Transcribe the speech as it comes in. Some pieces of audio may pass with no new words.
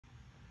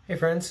Hey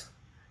friends,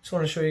 just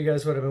want to show you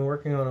guys what I've been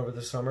working on over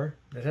the summer.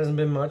 It hasn't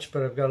been much,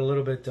 but I've got a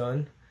little bit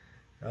done.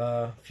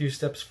 A few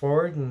steps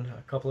forward and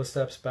a couple of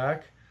steps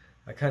back.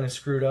 I kind of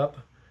screwed up.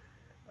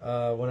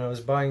 When I was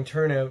buying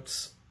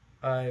turnouts,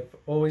 I've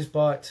always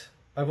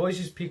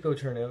used Pico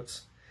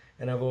turnouts,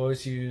 and I've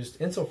always used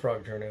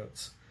Insulfrog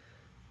turnouts.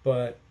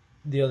 But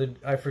I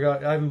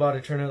haven't bought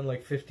a turnout in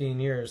like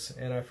 15 years,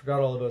 and I forgot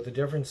all about the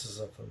differences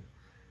of them.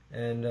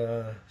 And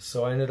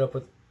so I ended up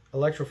with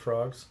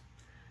Electrofrogs.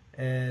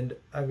 And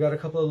I've got a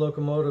couple of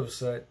locomotives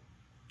that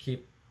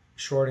keep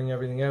shorting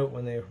everything out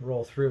when they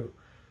roll through.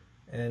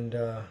 And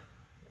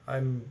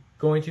I'm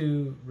going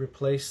to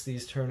replace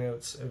these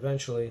turnouts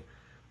eventually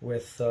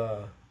with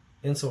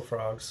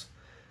Insulfrogs.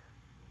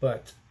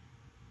 But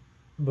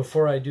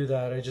before I do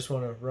that, I just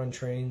want to run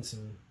trains,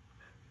 and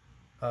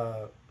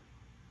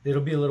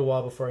it'll be a little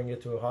while before I can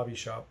get to a hobby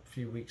shop, a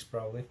few weeks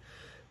probably.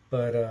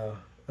 But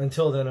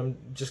until then, I'm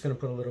just going to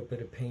put a little bit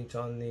of paint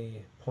on the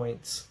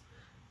points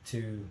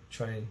to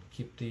try and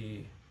keep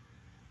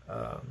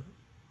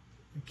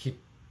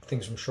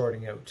things from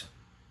shorting out.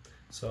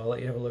 So I'll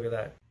let you have a look at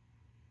that.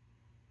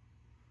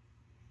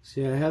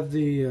 See, I have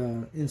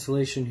the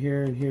insulation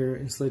here and here,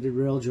 insulated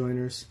rail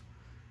joiners,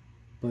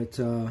 but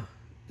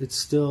it's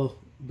still,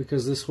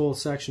 because this whole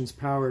section's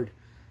powered,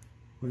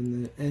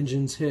 when the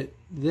engines hit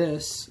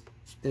this,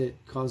 it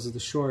causes the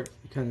short.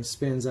 It kind of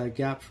spans that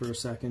gap for a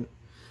second.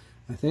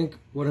 I think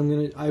what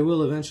I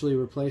will eventually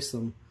replace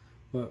them.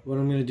 But what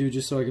I'm going to do,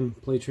 just so I can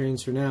play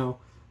trains for now,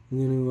 I'm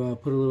going to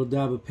put a little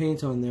dab of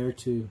paint on there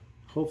to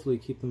hopefully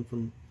keep them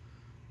from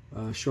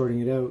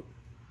shorting it out.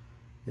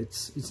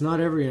 It's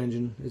not every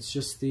engine. It's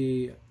just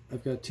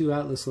I've got two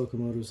Atlas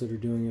locomotives that are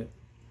doing it.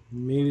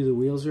 Maybe the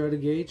wheels are out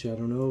of gauge, I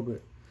don't know,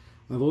 but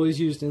I've always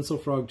used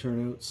Insulfrog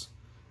turnouts,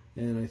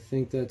 and I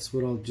think that's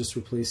what I'll just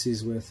replace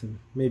these with, and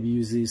maybe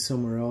use these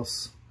somewhere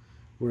else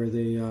where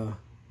they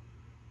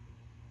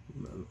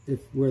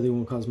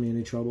won't cause me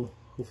any trouble.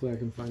 Hopefully I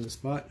can find a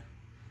spot.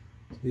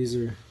 These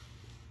are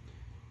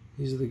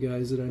the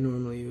guys that I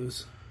normally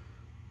use.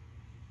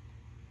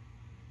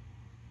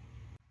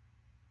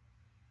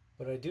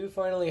 But I do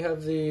finally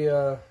have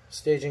the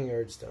staging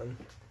yards done.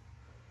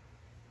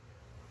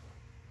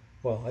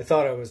 Well, I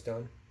thought I was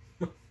done.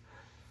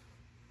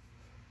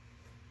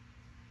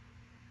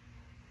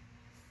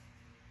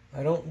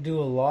 I don't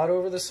do a lot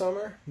over the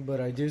summer,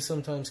 but I do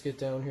sometimes get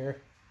down here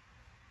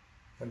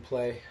and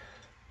play.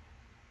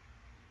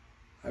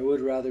 I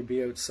would rather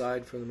be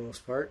outside for the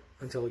most part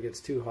until it gets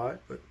too hot,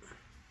 but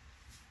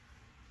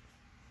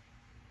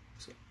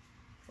so,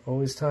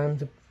 always time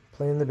to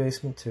play in the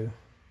basement too.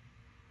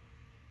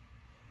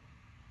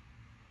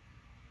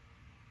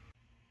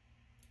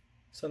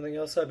 Something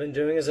else I've been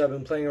doing is I've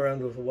been playing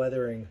around with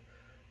weathering.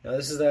 Now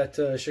this is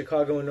that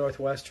Chicago and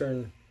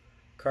Northwestern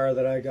car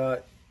that I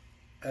got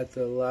at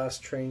the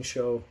last train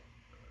show,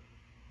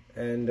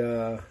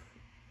 and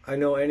I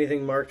know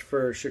anything marked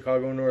for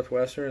Chicago and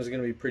Northwestern is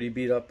going to be pretty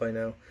beat up by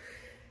now.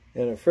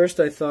 And at first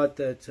I thought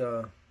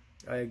that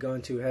I had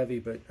gone too heavy,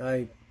 but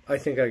I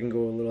think I can go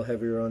a little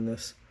heavier on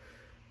this.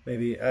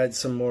 Maybe add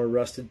some more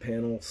rusted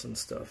panels and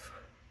stuff.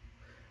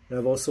 And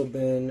I've also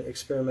been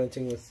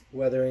experimenting with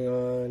weathering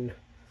on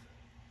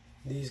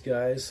these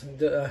guys.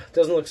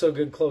 Doesn't look so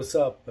good close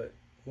up, but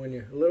when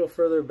you're a little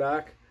further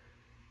back,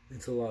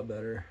 it's a lot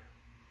better.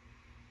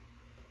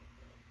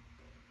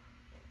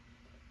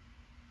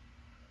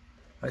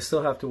 I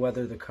still have to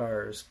weather the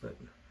cars, but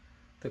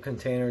the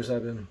containers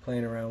I've been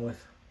playing around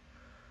with.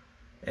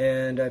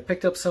 And I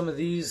picked up some of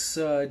these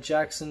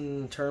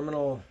Jackson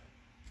Terminal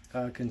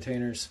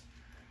containers.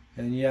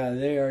 And yeah,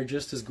 they are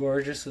just as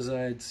gorgeous as I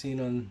had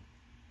seen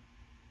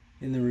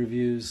in the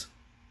reviews.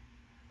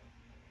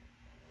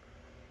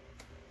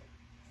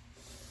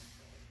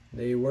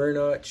 They were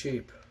not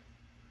cheap.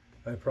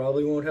 I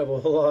probably won't have a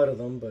whole lot of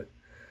them, but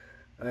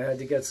I had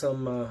to get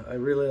some. I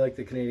really like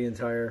the Canadian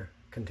Tire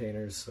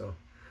containers, so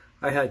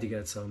I had to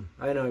get some.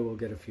 I know I will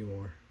get a few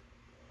more.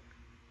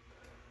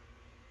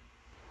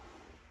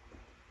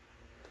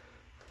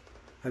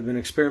 I've been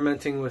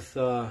experimenting with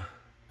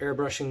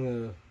airbrushing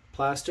the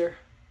plaster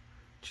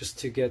just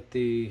to get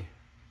the,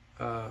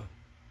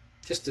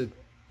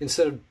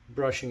 instead of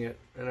brushing it,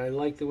 and I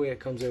like the way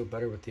it comes out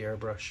better with the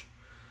airbrush.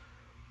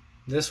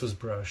 This was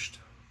brushed,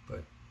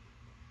 but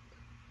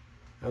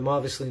I'm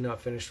obviously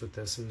not finished with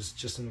this. It was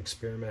just an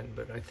experiment,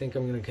 but I think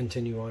I'm going to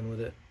continue on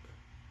with it.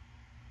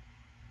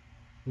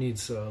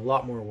 Needs a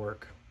lot more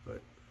work,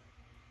 but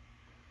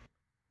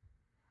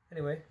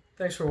anyway,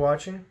 thanks for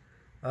watching.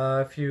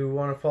 If you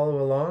want to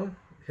follow along,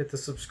 hit the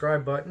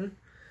subscribe button,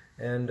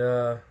 and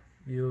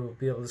you'll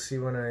be able to see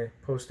when I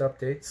post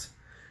updates.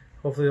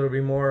 Hopefully there'll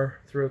be more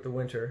throughout the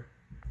winter,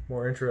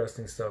 more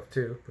interesting stuff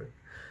too, but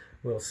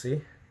we'll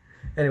see.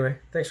 Anyway,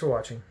 thanks for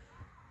watching.